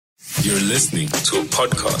You're listening to a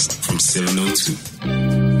podcast from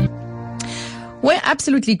 702. We're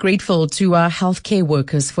absolutely grateful to our healthcare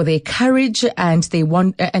workers for their courage, and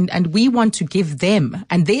we want to give them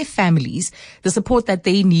and their families the support that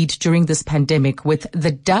they need during this pandemic with the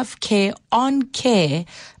Dove Care On Care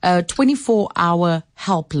 24-hour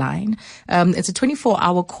helpline. It's a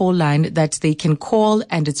 24-hour call line that they can call,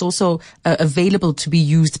 and it's also available to be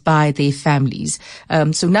used by their families.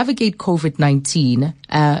 So navigate COVID-19,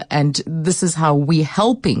 and this is how we're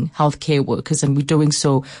helping healthcare workers, and we're doing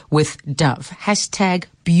so with Dove. Hashtag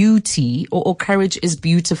beauty or courage is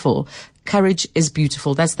beautiful. Courage is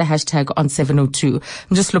beautiful. That's the hashtag on 702.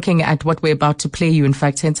 I'm just looking at what we're about to play you. In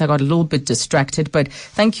fact, hence I got a little bit distracted, but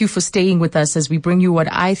thank you for staying with us as we bring you what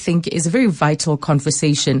I think is a very vital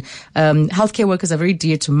conversation. Healthcare workers are very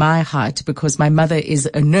dear to my heart because my mother is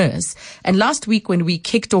a nurse. And last week when we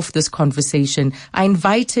kicked off this conversation, I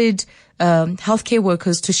invited healthcare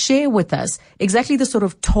workers to share with us exactly the sort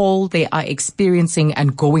of toll they are experiencing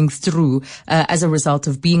and going through as a result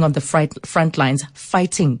of being on the front lines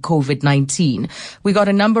fighting COVID-19. We got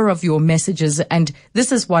a number of your messages, and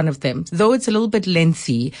this is one of them. Though it's a little bit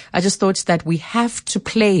lengthy, I just thought that we have to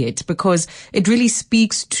play it because it really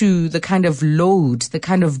speaks to the kind of load, the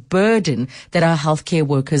kind of burden that our healthcare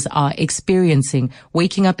workers are experiencing,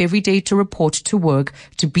 waking up every day to report to work,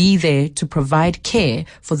 to be there, to provide care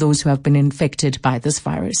for those who have been infected by this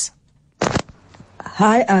virus.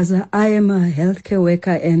 Hi, Aza. I am a healthcare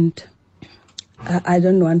worker, and I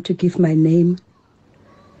don't want to give my name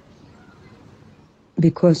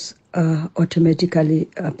because automatically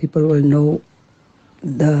people will know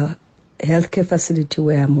the healthcare facility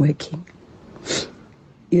where I'm working.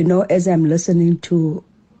 You know, as I'm listening to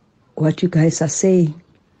what you guys are saying,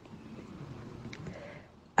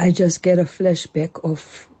 I just get a flashback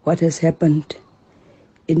of what has happened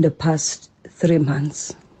in the past 3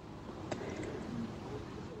 months.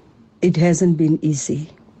 It hasn't been easy.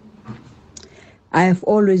 I have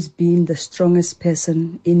always been the strongest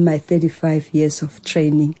person in my 35 years of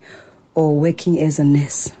training or working as a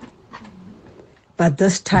nurse. But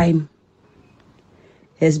this time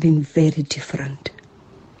has been very different.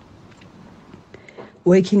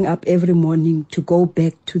 Waking up every morning to go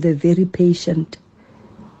back to the very patient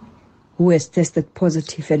who has tested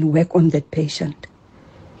positive and work on that patient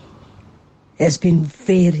has been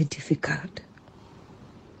very difficult.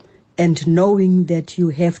 And knowing that you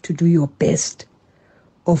have to do your best,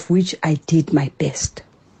 of which I did my best,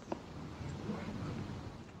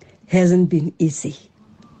 hasn't been easy.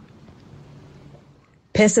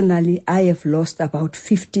 Personally, I have lost about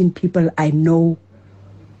 15 people I know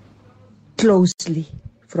closely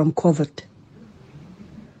from COVID.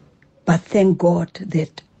 But thank God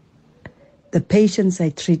that the patients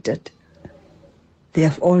I treated, they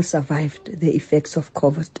have all survived the effects of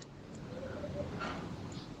COVID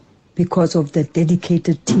because of the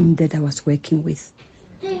dedicated team that I was working with.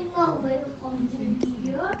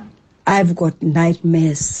 I've got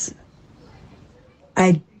nightmares.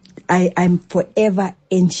 I'm forever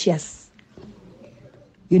anxious.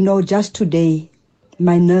 You know, just today,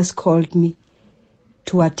 my nurse called me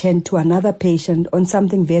to attend to another patient on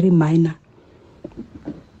something very minor.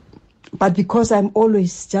 But because I'm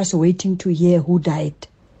always just waiting to hear who died,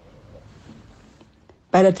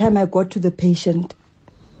 by the time I got to the patient,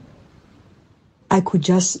 I could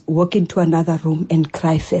just walk into another room and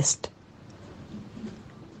cry first.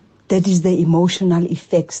 That is the emotional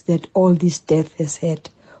effects that all this death has had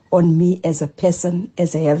on me as a person,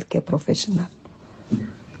 as a healthcare professional.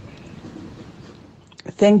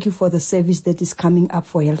 Thank you for the service that is coming up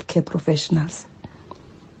for healthcare professionals.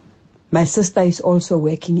 My sister is also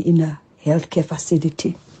working in a healthcare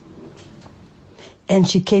facility. And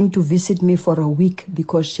she came to visit me for a week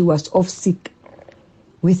because she was off sick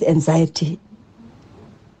with anxiety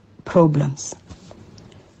problems.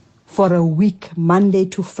 For a week, Monday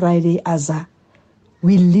to Friday, Aza,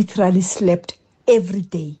 we literally slept every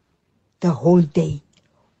day, the whole day,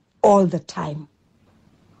 all the time.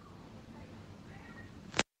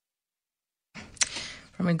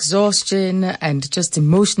 From exhaustion and just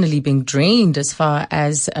emotionally being drained as far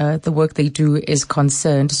as the work they do is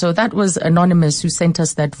concerned. So that was Anonymous who sent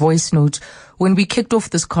us that voice note. When we kicked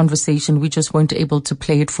off this conversation, we just weren't able to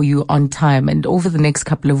play it for you on time. And over the next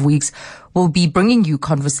couple of weeks, we'll be bringing you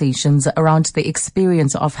conversations around the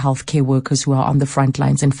experience of healthcare workers who are on the front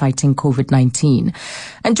lines in fighting COVID-19.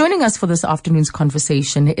 And joining us for this afternoon's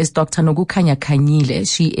conversation is Dr. Nogukanya Kanyile.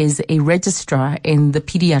 She is a registrar in the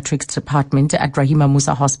pediatrics department at Rahima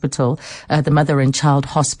Musa Hospital, the Mother and Child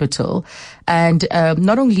Hospital. And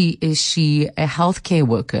not only is she a healthcare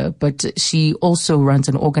worker, but she also runs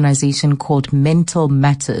an organization called about mental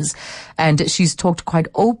matters. And she's talked quite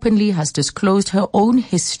openly, has disclosed her own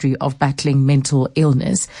history of battling mental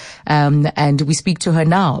illness. And we speak to her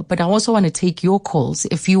now. But I also want to take your calls.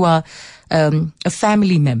 If you are a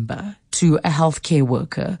family member to a healthcare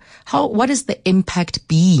worker, what has the impact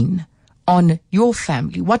been on your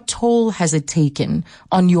family? What toll has it taken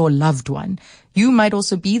on your loved one? You might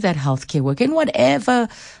also be that healthcare worker in whatever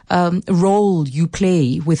role you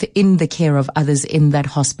play within the care of others in that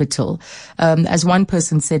hospital. As one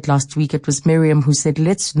person said last week, it was Miriam who said,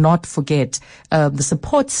 let's not forget the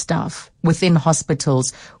support staff within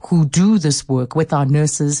hospitals who do this work with our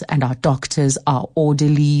nurses and our doctors, our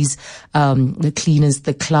orderlies, the cleaners,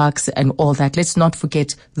 the clerks, and all that. Let's not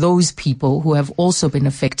forget those people who have also been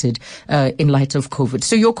affected in light of COVID.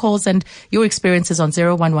 So your calls and your experiences on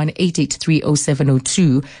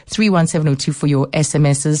 011-883-0702, 31702 for your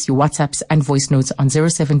SMSs, your WhatsApps and voice notes on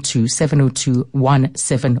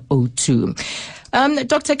 072-702-1702.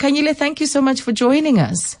 Dr. Khanyile, thank you so much for joining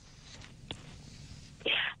us.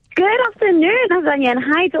 Good afternoon, Azania, and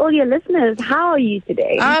hi to all your listeners. How are you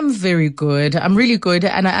today? I'm very good. I'm really good.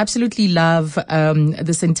 And I absolutely love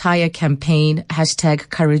this entire campaign,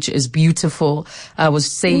 #CourageIsBeautiful. I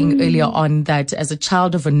was saying earlier on that as a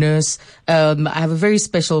child of a nurse, I have a very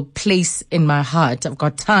special place in my heart. I've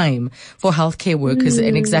got time for healthcare workers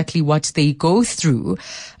and exactly what they go through.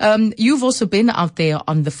 You've also been out there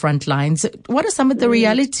on the front lines. What are some of the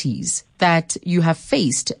realities that you have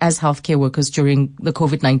faced as healthcare workers during the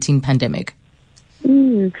COVID-19 pandemic?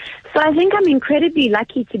 So I think I'm incredibly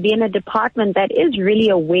lucky to be in a department that is really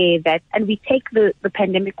aware that, and we take the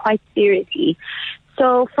pandemic quite seriously.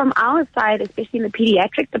 So from our side, especially in the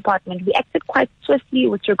pediatric department, we acted quite swiftly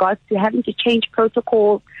with regards to having to change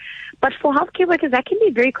protocols. But for healthcare workers, that can be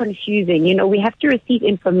very confusing. You know, we have to receive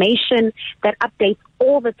information that updates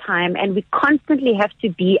all the time, and we constantly have to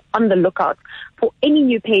be on the lookout for any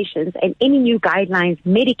new patients and any new guidelines,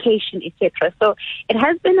 medication, etc. So it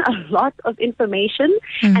has been a lot of information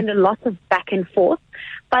and a lot of back and forth.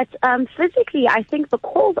 But physically, I think the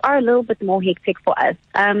calls are a little bit more hectic for us.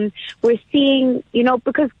 We're seeing, you know,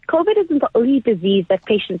 because COVID isn't the only disease that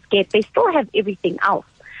patients get. They still have everything else.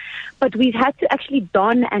 But we've had to actually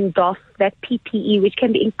don and doff that PPE, which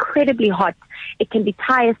can be incredibly hot. It can be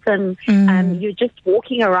tiresome. You're just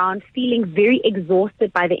walking around feeling very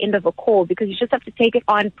exhausted by the end of a call because you just have to take it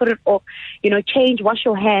on, put it off, you know, change, wash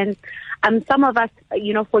your hands. Some of us,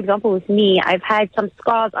 you know, for example, with me, I've had some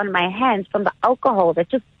scars on my hands from the alcohol that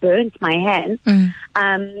just burnt my hands.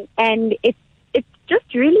 And it's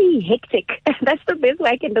just really hectic. That's the best way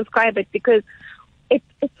I can describe it, because it's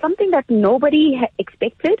something that nobody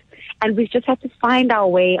expected, and we've just had to find our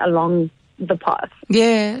way along the path.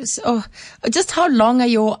 Yes. Oh, just how long are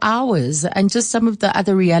your hours, and just some of the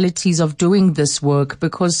other realities of doing this work?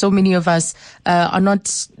 Because so many of us are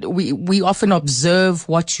not, we often observe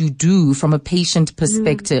what you do from a patient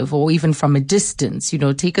perspective or even from a distance. You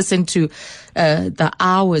know, take us into the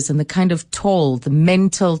hours and the kind of toll, the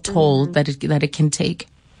mental toll that it can take.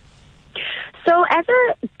 So as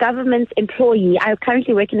a government employee, I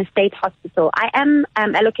currently work in a state hospital. I am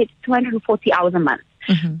allocated 240 hours a month.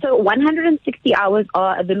 So 160 hours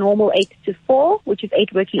are the normal 8 to 4, which is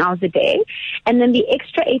 8 working hours a day. And then the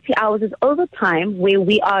extra 80 hours is overtime, where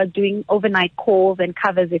we are doing overnight calls and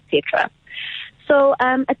covers, etc. So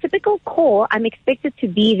a typical call, I'm expected to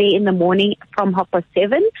be there in the morning from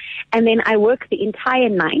 7:30, and then I work the entire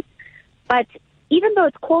night. But even though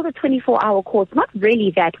it's called a 24-hour call, it's not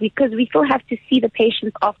really that, because we still have to see the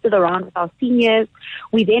patients after the round with our seniors.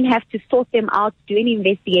 We then have to sort them out, do any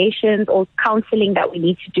investigations or counseling that we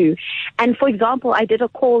need to do. And for example, I did a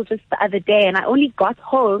call just the other day, and I only got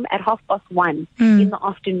home at 1:30 in the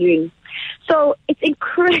afternoon. So it's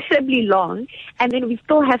incredibly long, and then we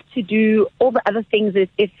still have to do all the other things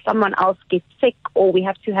if someone else gets sick, or we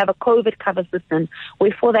have to have a COVID cover system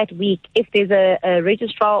where for that week, if there's a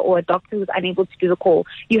registrar or a doctor who's unable to do the call,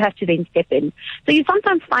 you have to then step in. So you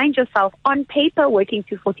sometimes find yourself on paper working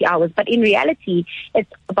 240 hours, but in reality,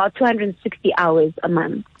 it's about 260 hours a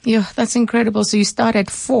month. Yeah, that's incredible. So you start at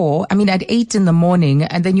 8 in the morning,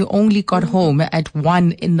 and then you only got home at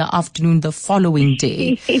 1 in the afternoon the following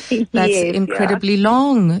day. That's incredibly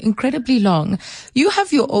long, incredibly long. You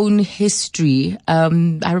have your own history.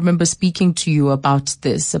 I remember speaking to you about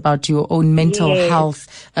this, about your own mental health,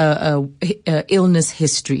 illness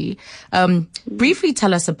history. Briefly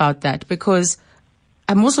tell us about that, because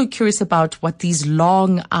I'm also curious about what these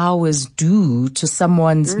long hours do to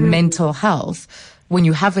someone's mental health when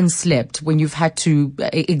you haven't slept, when you've had to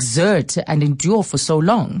exert and endure for so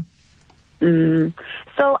long.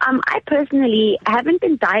 So So I personally haven't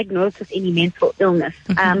been diagnosed with any mental illness,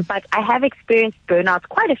 but I have experienced burnout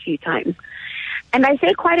quite a few times. And I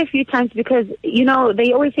say quite a few times because, you know,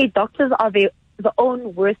 they always say doctors are the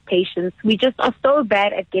own worst patients. We just are so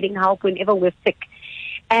bad at getting help whenever we're sick.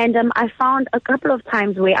 And I found a couple of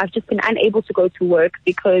times where I've just been unable to go to work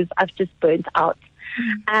because I've just burnt out.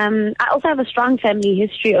 I also have a strong family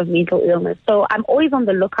history of mental illness, so I'm always on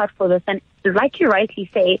the lookout for this. And like you rightly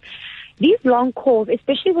say, these long calls,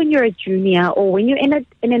 especially when you're a junior or when you're in an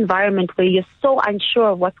environment where you're so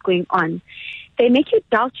unsure of what's going on, they make you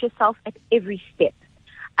doubt yourself at every step.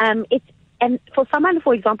 And for someone,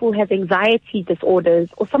 for example, who has anxiety disorders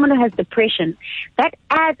or someone who has depression, that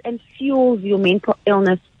adds and fuels your mental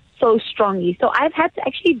illness so strongly. So I've had to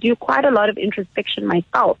actually do quite a lot of introspection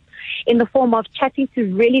myself in the form of chatting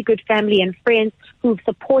to really good family and friends who've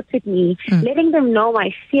supported me, letting them know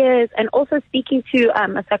my fears, and also speaking to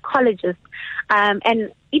a psychologist,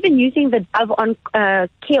 and even using the Dove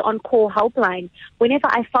Care on Call helpline whenever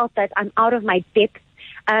I felt that I'm out of my depth.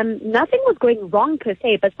 Nothing was going wrong per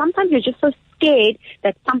se, but sometimes you're just so scared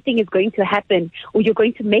that something is going to happen or you're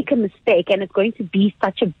going to make a mistake and it's going to be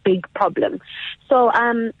such a big problem. So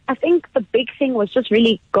I think the big thing was just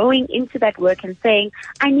really going into that work and saying,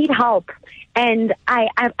 I need help and I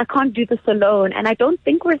can't do this alone. And I don't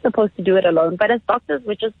think we're supposed to do it alone, but as doctors,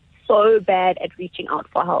 we're just so bad at reaching out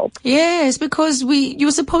for help. Yes, because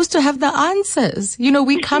you're supposed to have the answers. You know,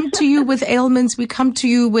 we come to you with ailments, we come to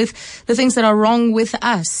you with the things that are wrong with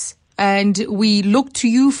us, and we look to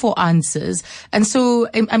you for answers. And so,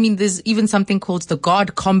 I mean, there's even something called the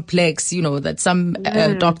God complex, you know, that some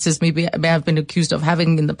doctors may have been accused of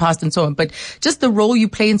having in the past and so on. But just the role you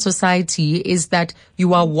play in society is that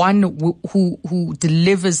you are one who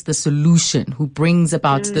delivers the solution, who brings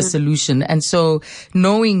about the solution. And so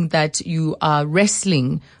knowing that you are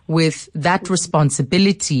wrestling with that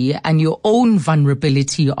responsibility and your own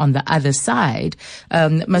vulnerability on the other side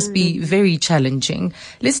must be very challenging.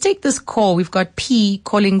 Let's take this call. We've got P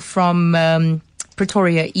calling from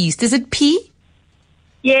Pretoria East. Is it P?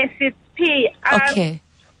 Yes, it's P. Okay.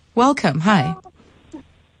 Welcome. Hi.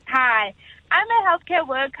 Hi. I'm a healthcare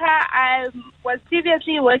worker. I was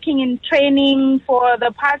previously working in training for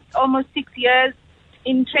the past almost 6 years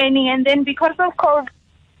in training, and then because of COVID,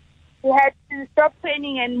 we had to stop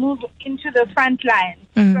training and move into the front line.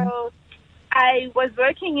 So I was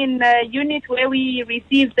working in a unit where we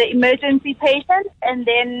receive the emergency patients, and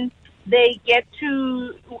then they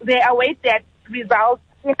await their results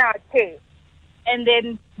in our care. And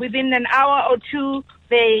then within an hour or two,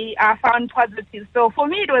 they are found positive. So for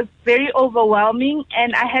me, it was very overwhelming,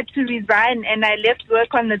 and I had to resign, and I left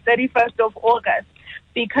work on the 31st of August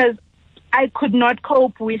because I could not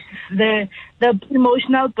cope with the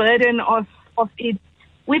emotional burden of it.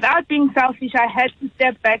 Without being selfish, I had to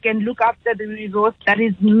step back and look after the resource that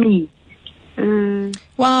is me.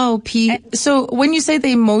 Wow, P. So when you say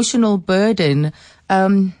the emotional burden,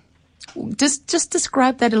 just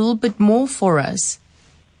describe that a little bit more for us.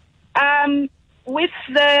 With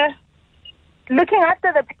the looking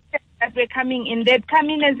after the patients that were coming in, they'd come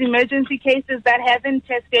in as emergency cases that haven't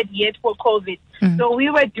tested yet for COVID. So we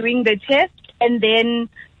were doing the test, and then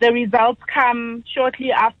the results come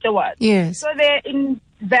shortly afterwards. Yes. So they're in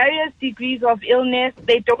various degrees of illness.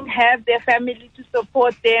 They don't have their family to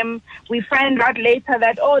support them. We find out later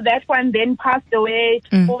that, that one then passed away,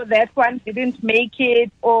 or that one didn't make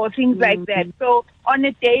it, or things like that. So on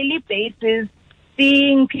a daily basis,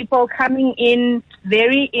 seeing people coming in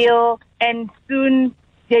very ill, and soon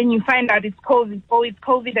then you find out it's COVID, it's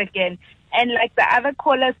COVID again. And like the other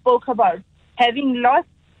caller spoke about, having lost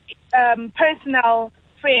personal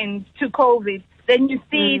friends to COVID, then you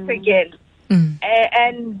see it again.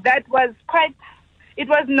 And that was it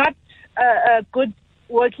was not a good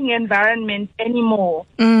working environment anymore.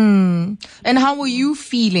 And how were you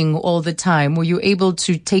feeling all the time? Were you able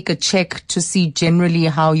to take a check to see generally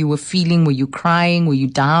how you were feeling? Were you crying? Were you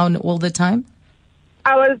down all the time?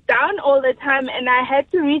 I was down all the time, and I had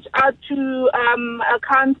to reach out to a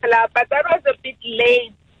counselor, but that was a bit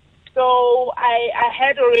late. So I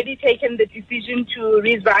had already taken the decision to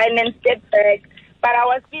resign and step back. But I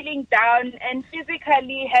was feeling down and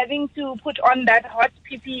physically having to put on that hot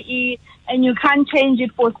PPE, and you can't change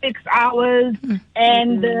it for 6 hours.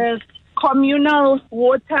 And the communal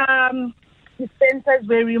water dispensers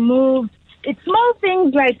were removed. It's small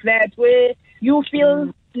things like that where you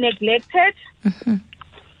feel neglected.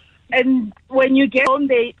 And when you get home,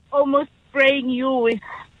 they almost spraying you with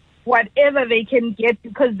whatever they can get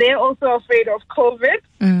because they're also afraid of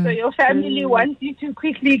COVID. So your family wants you to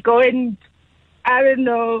quickly go and,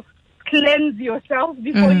 cleanse yourself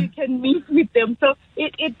before you can meet with them. So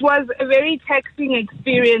it was a very taxing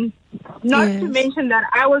experience, not to mention that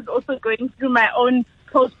I was also going through my own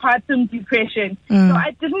postpartum depression. So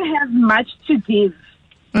I didn't have much to give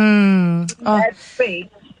in that space.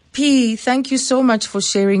 P, thank you so much for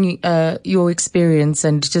sharing your experience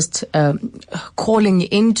and just calling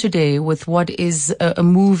in today with what is a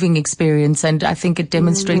moving experience. And I think it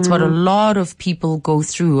demonstrates what a lot of people go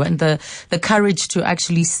through, and the courage to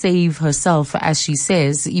actually save herself, as she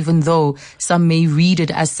says, even though some may read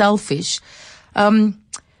it as selfish.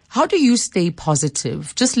 How do you stay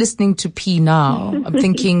positive? Just listening to P now, I'm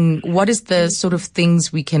thinking, what is the sort of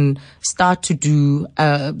things we can start to do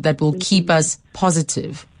that will keep us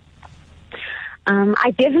positive?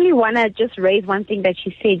 I definitely want to just raise one thing that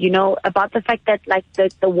she said, about the fact that like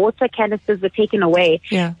the water canisters were taken away.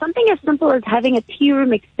 Yeah. Something as simple as having a tea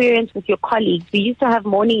room experience with your colleagues. We used to have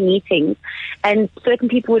morning meetings, and certain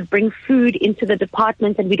people would bring food into the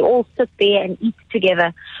department and we'd all sit there and eat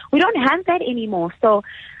together. We don't have that anymore. So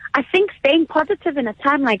I think staying positive in a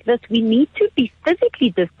time like this, we need to be physically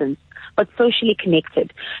distanced but socially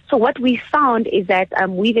connected. So what we found is that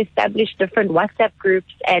we've established different WhatsApp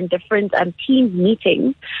groups and different Teams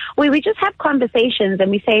meetings where we just have conversations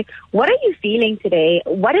and we say, what are you feeling today?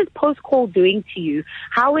 What is post-call doing to you?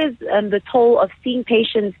 How is the toll of seeing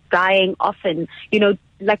patients dying often?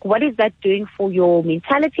 Like what is that doing for your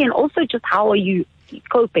mentality? And also just how are you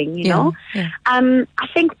coping, you know? Yeah. I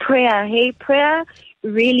think prayer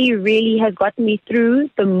really, really has gotten me through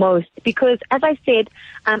the most because, as I said,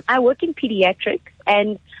 I work in pediatrics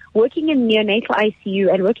and working in neonatal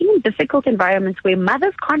ICU and working in difficult environments where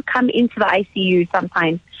mothers can't come into the ICU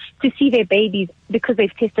sometimes to see their babies because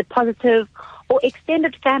they've tested positive, or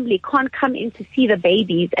extended family can't come in to see the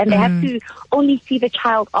babies and they have to only see the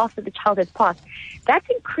child after the child has passed. That's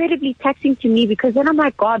incredibly taxing to me because then I'm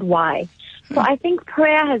like, God, why? So I think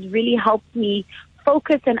prayer has really helped me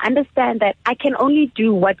focus and understand that I can only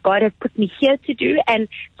do what God has put me here to do, and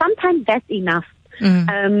sometimes that's enough.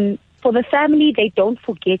 For the family, they don't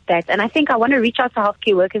forget that. And I think I want to reach out to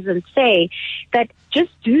healthcare workers and say that just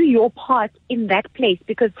do your part in that place,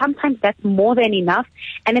 because sometimes that's more than enough,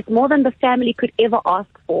 and it's more than the family could ever ask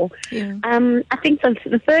for. I think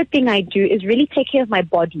the third thing I do is really take care of my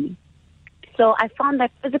body. So I found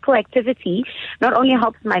that physical activity not only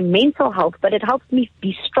helps my mental health, but it helps me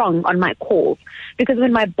be strong on my calls. Because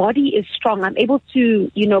when my body is strong, I'm able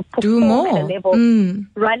to, perform at a level,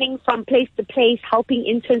 running from place to place, helping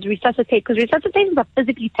interns resuscitate. Because resuscitations are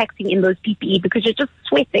physically taxing in those PPE because you're just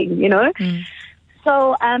sweating,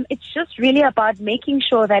 So it's just really about making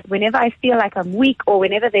sure that whenever I feel like I'm weak or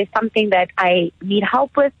whenever there's something that I need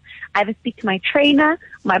help with, I either speak to my trainer,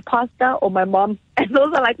 my pastor, or my mom. And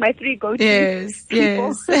those are like my three go-to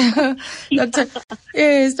people. Dr.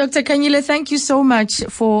 Khanyile, thank you so much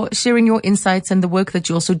for sharing your insights and the work that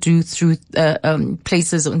you also do through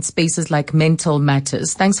places and spaces like Mental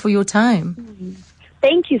Matters. Thanks for your time.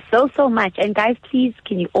 Thank you so much. And guys, please,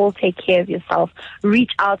 can you all take care of yourself?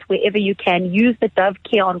 Reach out wherever you can. Use the Dove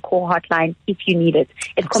Care on Call hotline if you need it.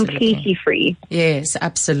 It's completely free. Yes,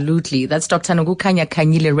 absolutely. That's Dr. Nokukhanya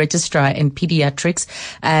Khanyile, Registrar in Pediatrics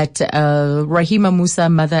at Rahima Musa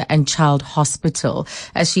Mother and Child Hospital.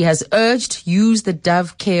 As she has urged, use the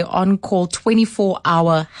Dove Care on Call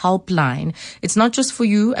 24-hour helpline. It's not just for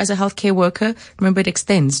you as a healthcare worker. Remember, it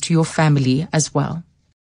extends to your family as well.